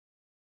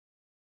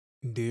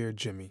Dear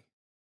Jimmy,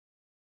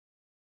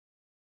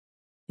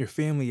 your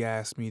family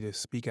asked me to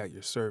speak at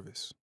your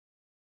service,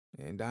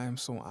 and I am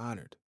so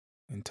honored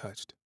and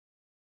touched.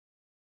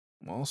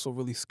 I'm also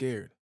really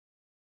scared.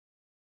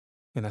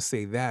 And I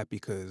say that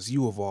because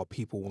you, of all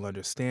people, will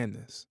understand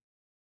this.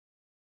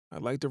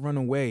 I'd like to run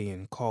away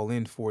and call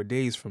in 4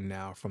 days from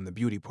now from the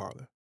beauty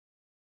parlor.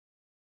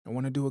 I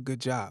want to do a good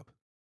job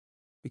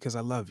because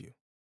I love you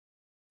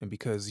and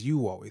because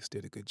you always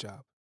did a good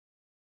job.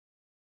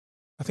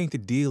 I think the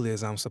deal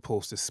is I'm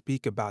supposed to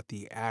speak about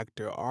the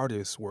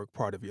actor-artist work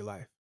part of your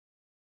life.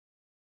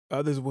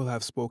 Others will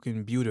have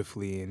spoken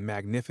beautifully and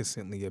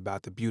magnificently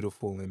about the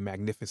beautiful and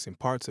magnificent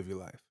parts of your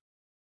life.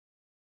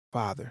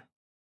 Father,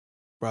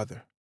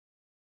 brother,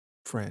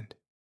 friend.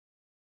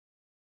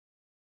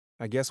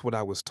 I guess what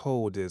I was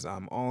told is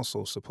I'm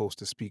also supposed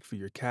to speak for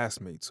your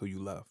castmates who you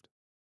loved,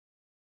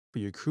 for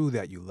your crew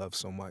that you love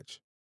so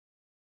much,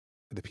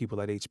 for the people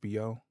at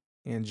HBO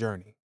and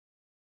Journey.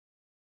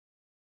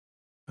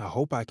 I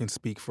hope I can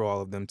speak for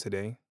all of them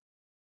today,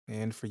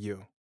 and for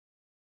you.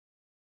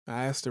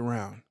 I asked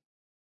around,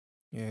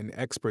 and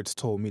experts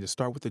told me to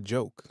start with a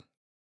joke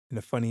and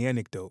a funny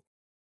anecdote.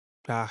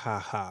 Ha ha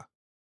ha.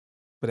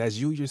 But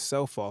as you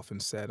yourself often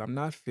said, I'm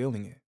not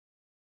feeling it.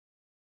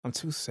 I'm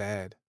too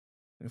sad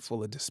and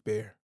full of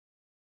despair.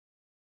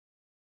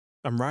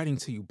 I'm writing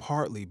to you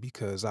partly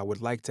because I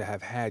would like to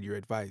have had your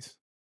advice,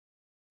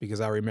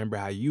 because I remember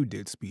how you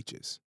did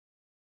speeches.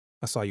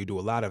 I saw you do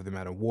a lot of them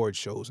at award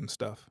shows and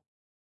stuff.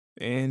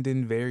 And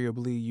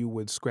invariably, you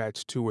would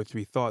scratch 2 or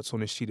 3 thoughts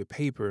on a sheet of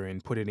paper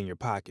and put it in your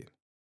pocket,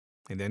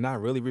 and then not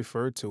really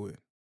refer to it.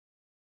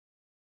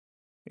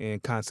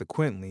 And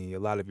consequently, a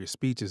lot of your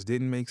speeches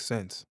didn't make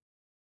sense.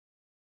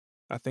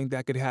 I think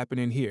that could happen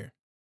in here,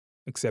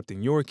 except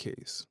in your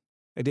case,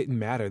 it didn't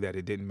matter that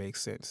it didn't make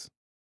sense,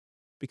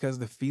 because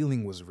the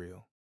feeling was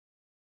real.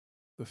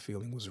 The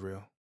feeling was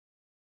real.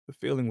 The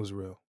feeling was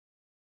real.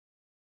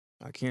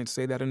 I can't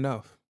say that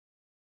enough.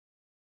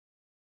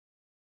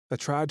 I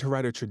tried to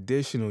write a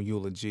traditional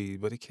eulogy,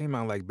 but it came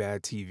out like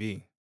bad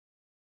TV.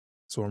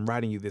 So I'm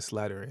writing you this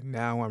letter, and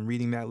now I'm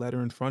reading that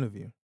letter in front of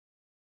you.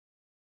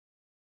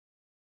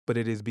 But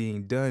it is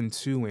being done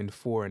to and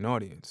for an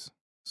audience,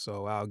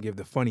 so I'll give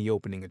the funny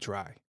opening a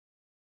try.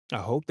 I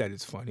hope that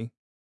it's funny.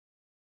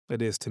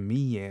 It is to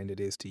me and it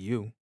is to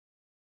you.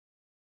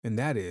 And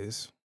that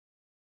is,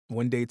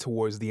 one day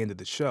towards the end of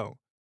the show,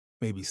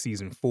 maybe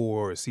season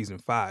 4 or season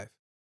 5,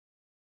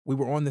 we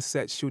were on the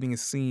set shooting a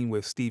scene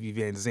with Stevie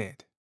Van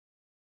Zandt.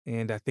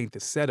 And I think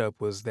the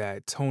setup was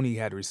that Tony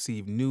had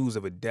received news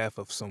of a death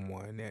of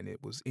someone and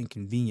it was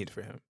inconvenient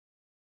for him.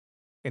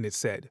 And it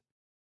said,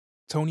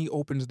 Tony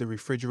opens the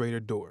refrigerator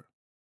door,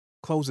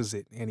 closes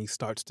it, and he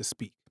starts to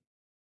speak.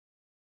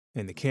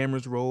 And the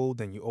cameras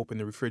rolled, and you opened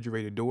the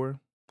refrigerator door,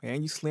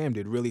 and you slammed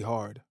it really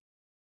hard.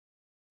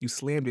 You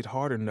slammed it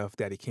hard enough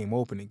that it came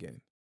open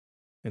again.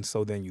 And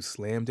so then you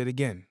slammed it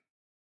again.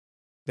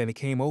 Then it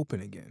came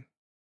open again.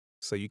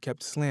 So you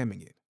kept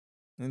slamming it,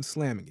 and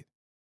slamming it,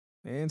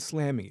 and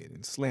slamming it,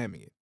 and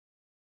slamming it,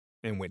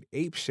 and went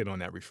apeshit on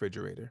that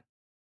refrigerator.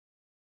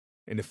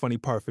 And the funny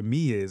part for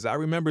me is I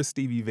remember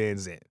Stevie Van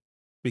Zandt,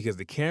 because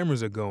the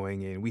cameras are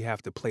going and we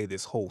have to play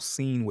this whole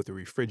scene with the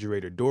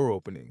refrigerator door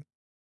opening.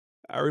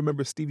 I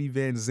remember Stevie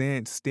Van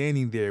Zandt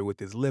standing there with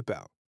his lip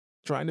out,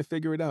 trying to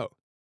figure it out.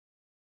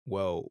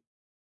 Well,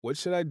 what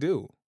should I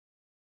do?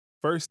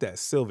 First ask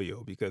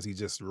Silvio because he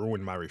just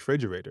ruined my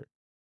refrigerator.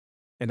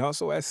 And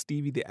also ask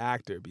Stevie the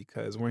actor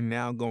because we're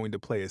now going to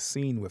play a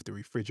scene with the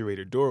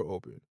refrigerator door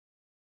open.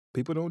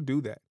 People don't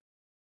do that.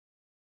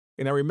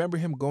 And I remember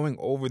him going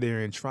over there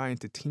and trying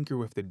to tinker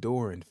with the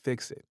door and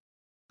fix it.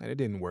 And it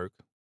didn't work.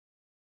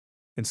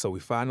 And so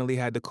we finally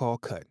had to call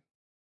cut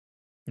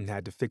and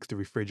had to fix the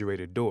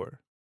refrigerator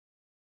door.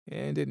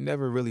 And it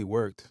never really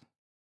worked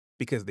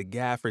because the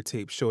gaffer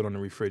tape showed on the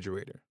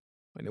refrigerator.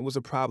 And it was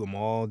a problem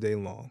all day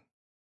long.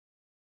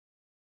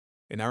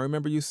 And I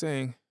remember you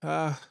saying,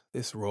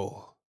 this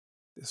role,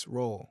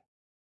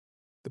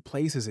 the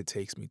places it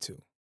takes me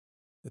to,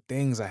 the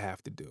things I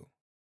have to do.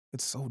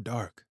 It's so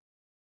dark.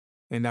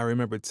 And I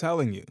remember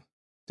telling you,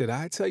 did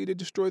I tell you to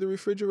destroy the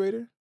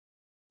refrigerator?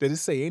 Did it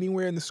say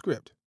anywhere in the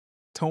script,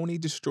 Tony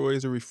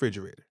destroys a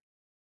refrigerator?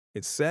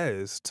 It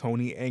says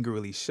Tony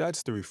angrily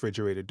shuts the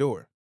refrigerator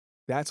door.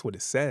 That's what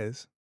it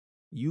says.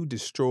 You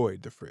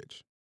destroyed the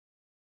fridge.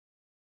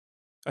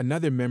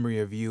 Another memory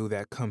of you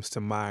that comes to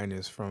mind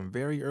is from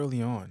very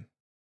early on.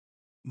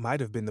 Might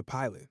have been the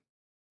pilot.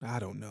 I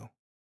don't know.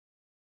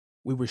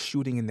 We were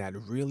shooting in that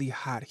really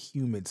hot,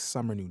 humid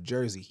summer New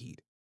Jersey heat.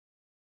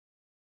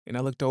 And I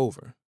looked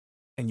over,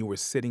 and you were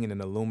sitting in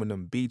an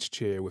aluminum beach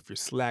chair with your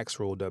slacks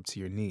rolled up to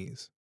your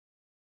knees,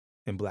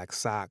 and black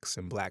socks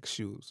and black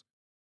shoes,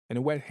 and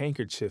a wet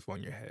handkerchief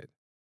on your head.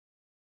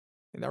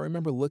 And I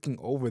remember looking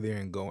over there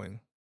and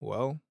going,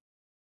 well,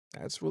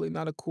 that's really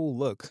not a cool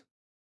look.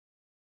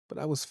 But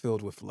I was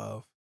filled with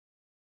love.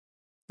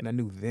 And I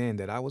knew then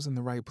that I was in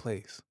the right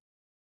place.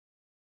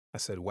 I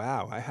said,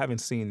 wow, I haven't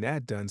seen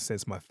that done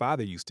since my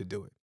father used to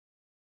do it.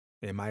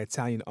 And my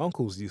Italian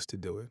uncles used to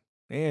do it.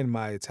 and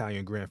my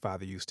Italian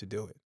grandfather used to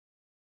do it.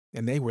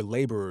 And they were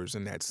laborers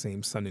in that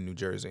same sun in New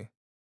Jersey.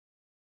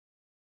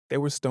 They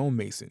were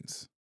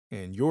stonemasons,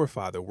 and your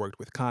father worked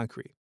with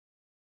concrete.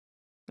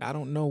 I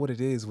don't know what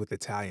it is with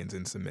Italians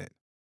and cement.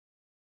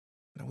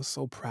 And I was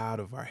so proud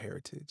of our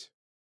heritage.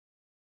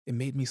 It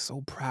made me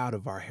so proud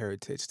of our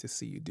heritage to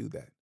see you do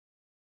that.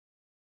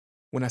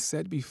 When I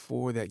said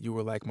before that you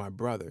were like my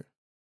brother,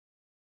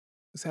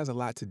 this has a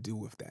lot to do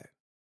with that.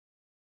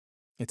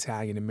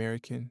 Italian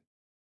American,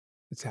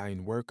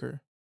 Italian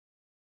worker,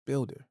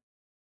 builder.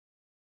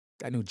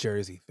 That New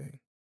Jersey thing,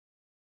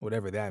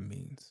 whatever that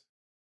means.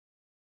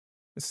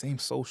 The same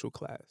social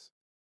class.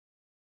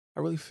 I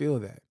really feel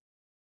that,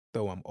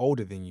 though I'm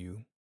older than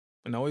you,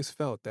 and I always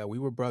felt that we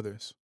were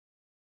brothers.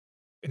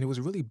 And it was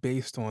really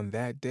based on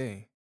that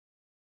day.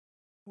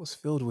 I was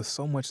filled with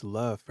so much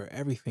love for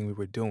everything we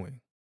were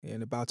doing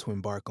and about to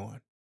embark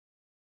on.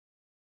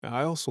 Now,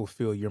 I also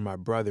feel you're my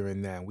brother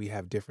in that we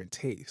have different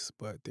tastes,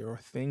 but there are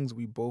things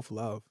we both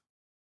love,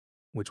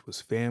 which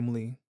was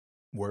family,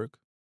 work,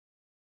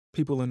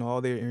 people in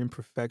all their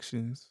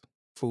imperfections,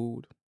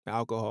 food,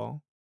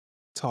 alcohol,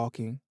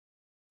 talking,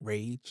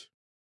 rage,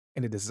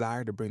 and a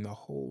desire to bring the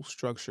whole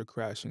structure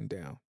crashing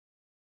down.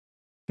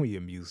 We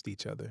amused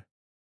each other.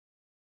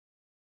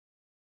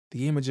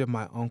 The image of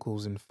my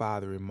uncles and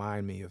father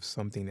remind me of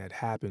something that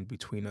happened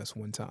between us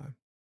one time.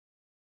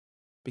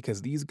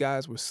 Because these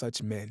guys were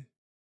such men,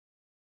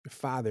 your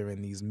father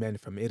and these men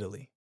from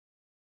Italy,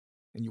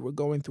 and you were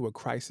going through a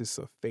crisis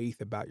of faith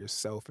about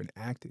yourself and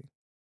acting.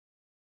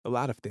 A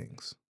lot of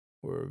things.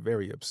 Were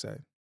very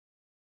upset.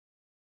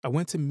 I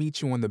went to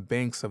meet you on the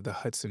banks of the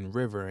Hudson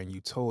River and you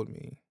told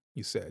me,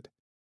 you said,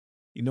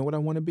 you know what I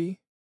want to be?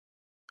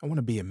 I want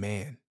to be a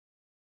man.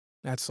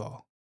 That's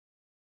all.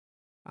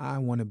 I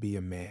want to be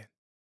a man.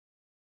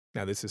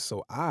 Now, this is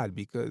so odd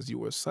because you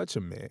were such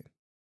a man.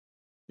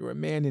 You're a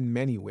man in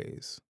many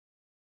ways.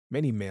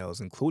 Many males,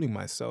 including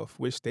myself,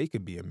 wish they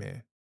could be a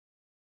man.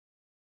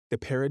 The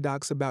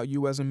paradox about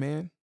you as a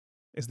man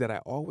is that I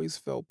always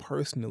felt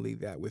personally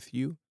that with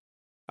you,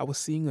 I was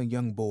seeing a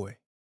young boy,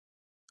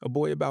 a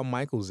boy about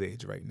Michael's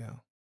age right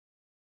now,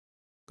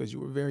 because you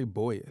were very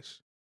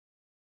boyish,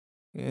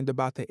 and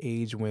about the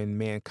age when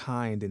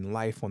mankind and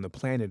life on the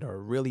planet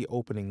are really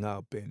opening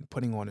up and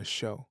putting on a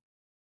show,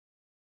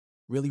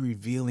 really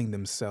revealing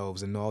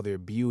themselves in all their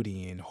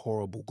beauty and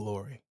horrible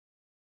glory.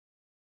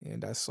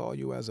 And I saw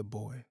you as a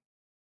boy,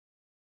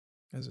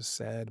 as a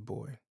sad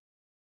boy,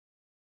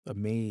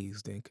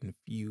 amazed and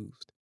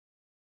confused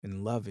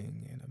and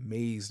loving and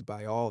amazed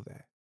by all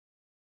that.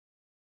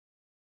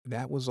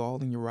 That was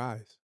all in your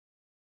eyes.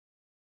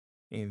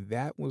 And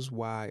that was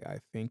why I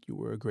think you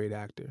were a great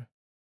actor,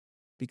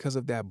 because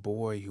of that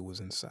boy who was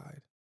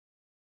inside.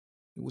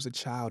 It was a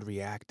child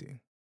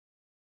reacting.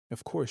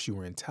 Of course, you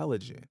were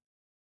intelligent,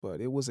 but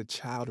it was a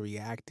child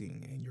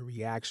reacting, and your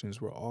reactions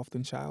were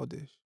often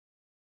childish.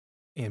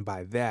 And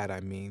by that, I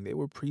mean they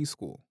were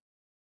preschool.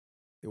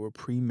 They were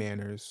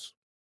pre-manners.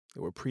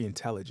 They were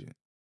pre-intelligent.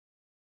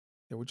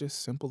 They were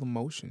just simple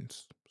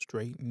emotions,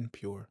 straight and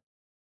pure.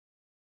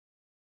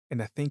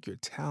 And I think your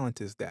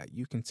talent is that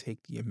you can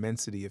take the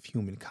immensity of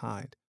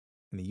humankind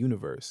and the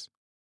universe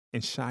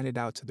and shine it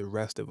out to the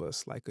rest of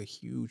us like a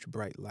huge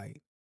bright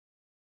light.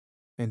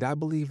 And I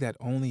believe that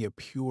only a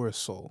pure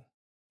soul,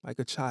 like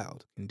a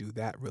child, can do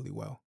that really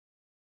well.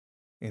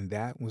 And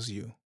that was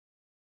you.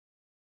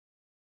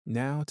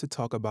 Now to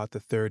talk about the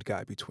third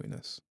guy between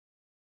us.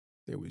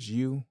 There was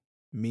you,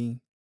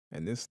 me,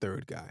 and this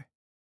third guy.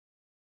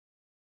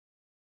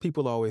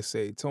 People always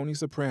say, Tony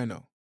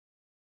Soprano.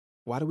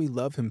 Why do we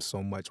love him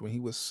so much when he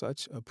was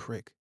such a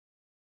prick?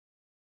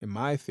 And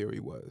my theory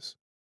was,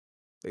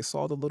 they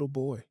saw the little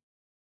boy.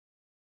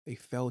 They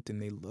felt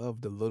and they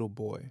loved the little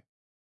boy.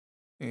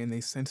 And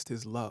they sensed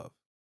his love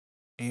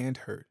and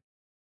hurt.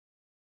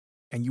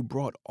 And you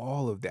brought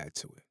all of that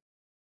to it.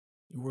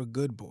 You were a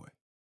good boy.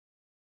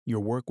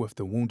 Your work with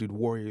the wounded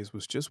warriors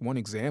was just one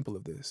example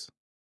of this.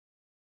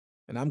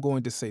 And I'm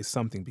going to say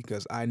something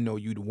because I know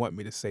you'd want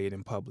me to say it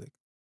in public.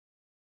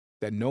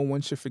 That no one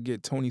should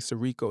forget Tony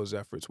Sirico's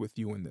efforts with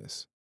you in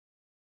this.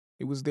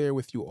 He was there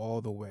with you all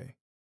the way.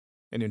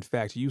 And in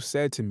fact, you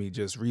said to me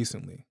just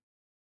recently,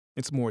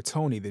 it's more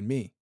Tony than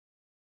me.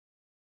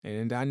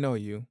 And I know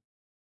you.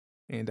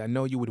 And I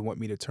know you would want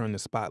me to turn the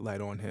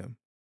spotlight on him,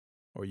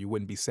 or you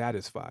wouldn't be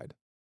satisfied.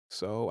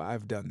 So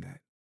I've done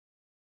that.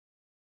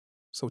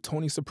 So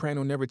Tony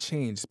Soprano never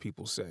changed,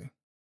 people say.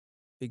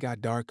 He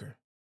got darker.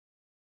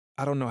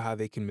 I don't know how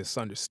they can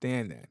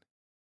misunderstand that.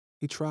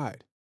 He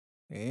tried,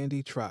 and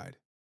he tried,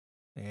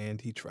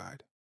 and he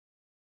tried.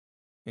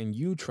 And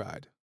you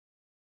tried,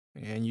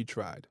 and you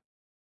tried.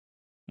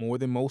 More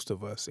than most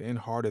of us, and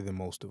harder than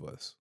most of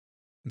us.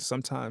 And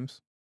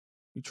sometimes,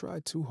 you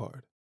tried too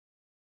hard.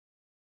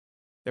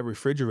 That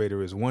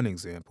refrigerator is one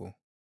example.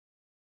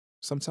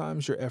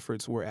 Sometimes your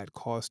efforts were at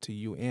cost to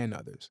you and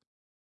others,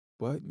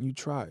 but you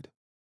tried.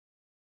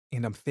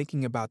 And I'm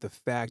thinking about the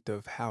fact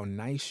of how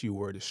nice you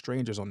were to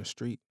strangers on the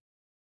street,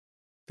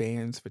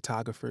 fans,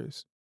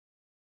 photographers.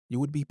 You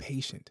would be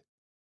patient,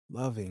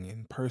 loving,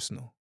 and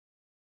personal.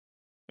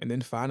 And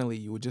then finally,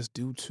 you would just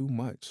do too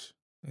much,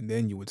 and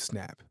then you would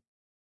snap.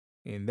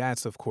 And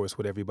that's, of course,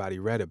 what everybody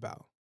read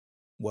about,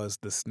 was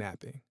the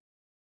snapping.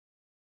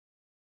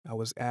 I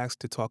was asked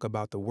to talk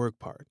about the work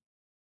part,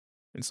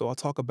 and so I'll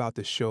talk about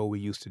the show we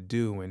used to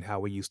do and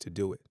how we used to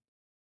do it.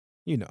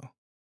 You know,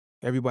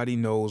 everybody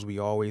knows we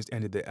always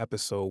ended the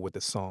episode with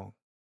a song.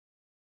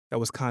 That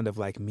was kind of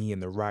like me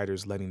and the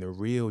writers letting the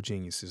real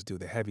geniuses do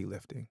the heavy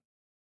lifting.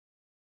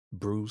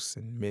 Bruce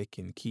and Mick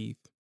and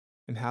Keith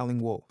and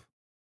Howling Wolf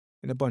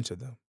and a bunch of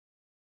them.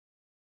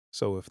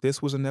 So if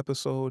this was an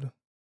episode,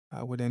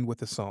 I would end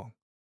with a song.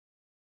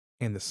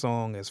 And the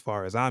song, as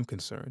far as I'm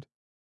concerned,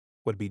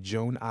 would be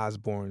Joan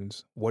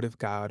Osborne's What If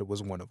God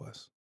Was One of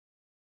Us.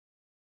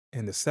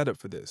 And the setup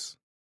for this,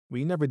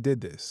 we never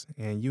did this,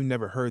 and you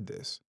never heard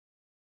this,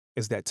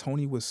 is that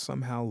Tony was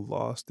somehow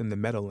lost in the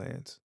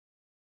Meadowlands.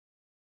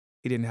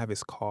 He didn't have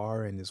his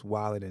car and his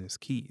wallet and his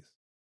keys.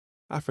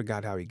 I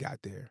forgot how he got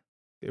there.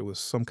 There was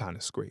some kind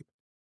of scrape.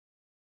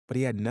 But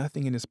he had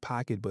nothing in his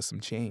pocket but some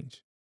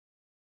change.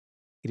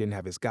 He didn't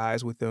have his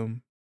guys with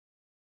him.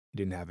 He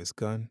didn't have his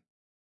gun.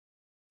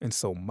 And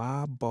so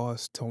my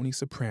boss, Tony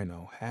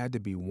Soprano, had to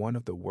be one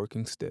of the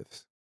working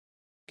stiffs,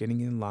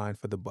 getting in line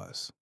for the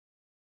bus.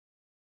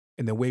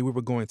 And the way we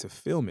were going to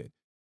film it,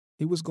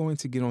 he was going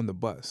to get on the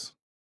bus.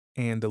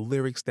 And the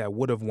lyrics that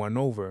would have won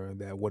over,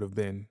 that would have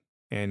been,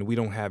 and we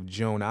don't have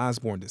Joan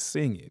Osborne to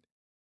sing it.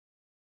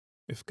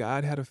 If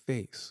God had a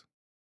face,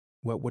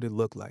 what would it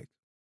look like?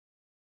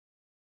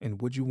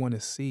 And would you want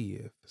to see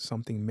if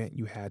something meant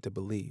you had to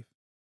believe?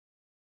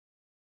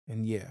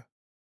 And yeah,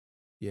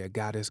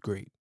 God is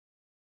great.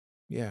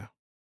 Yeah,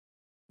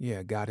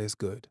 God is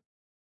good.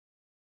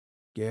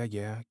 Yeah.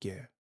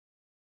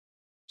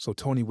 So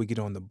Tony would get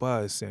on the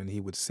bus and he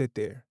would sit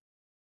there,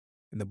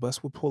 and the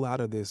bus would pull out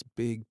of this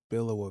big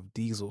billow of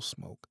diesel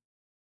smoke.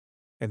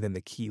 And then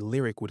the key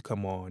lyric would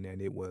come on,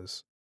 and it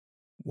was,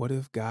 what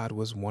if God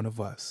was one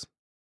of us?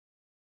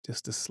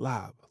 Just a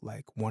slob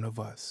like one of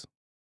us.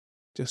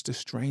 Just a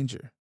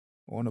stranger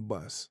on a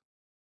bus,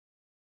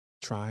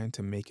 trying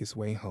to make his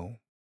way home.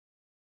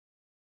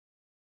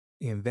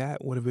 And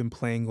that would have been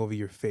playing over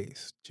your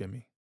face,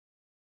 Jimmy.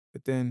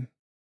 But then,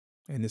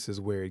 and this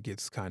is where it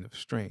gets kind of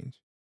strange,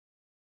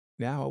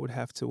 now I would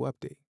have to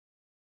update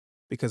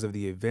because of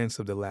the events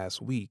of the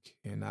last week,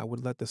 and I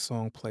would let the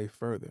song play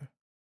further.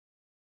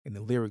 And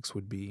the lyrics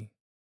would be,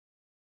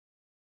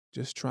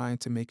 just trying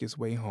to make his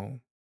way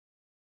home,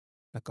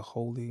 like a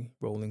holy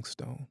rolling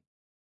stone,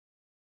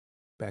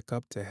 back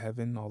up to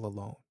heaven all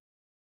alone.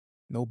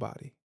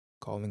 Nobody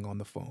calling on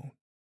the phone,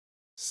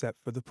 except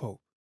for the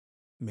Pope,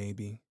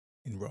 maybe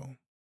in Rome.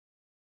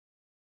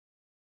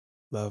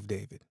 Love,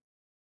 David.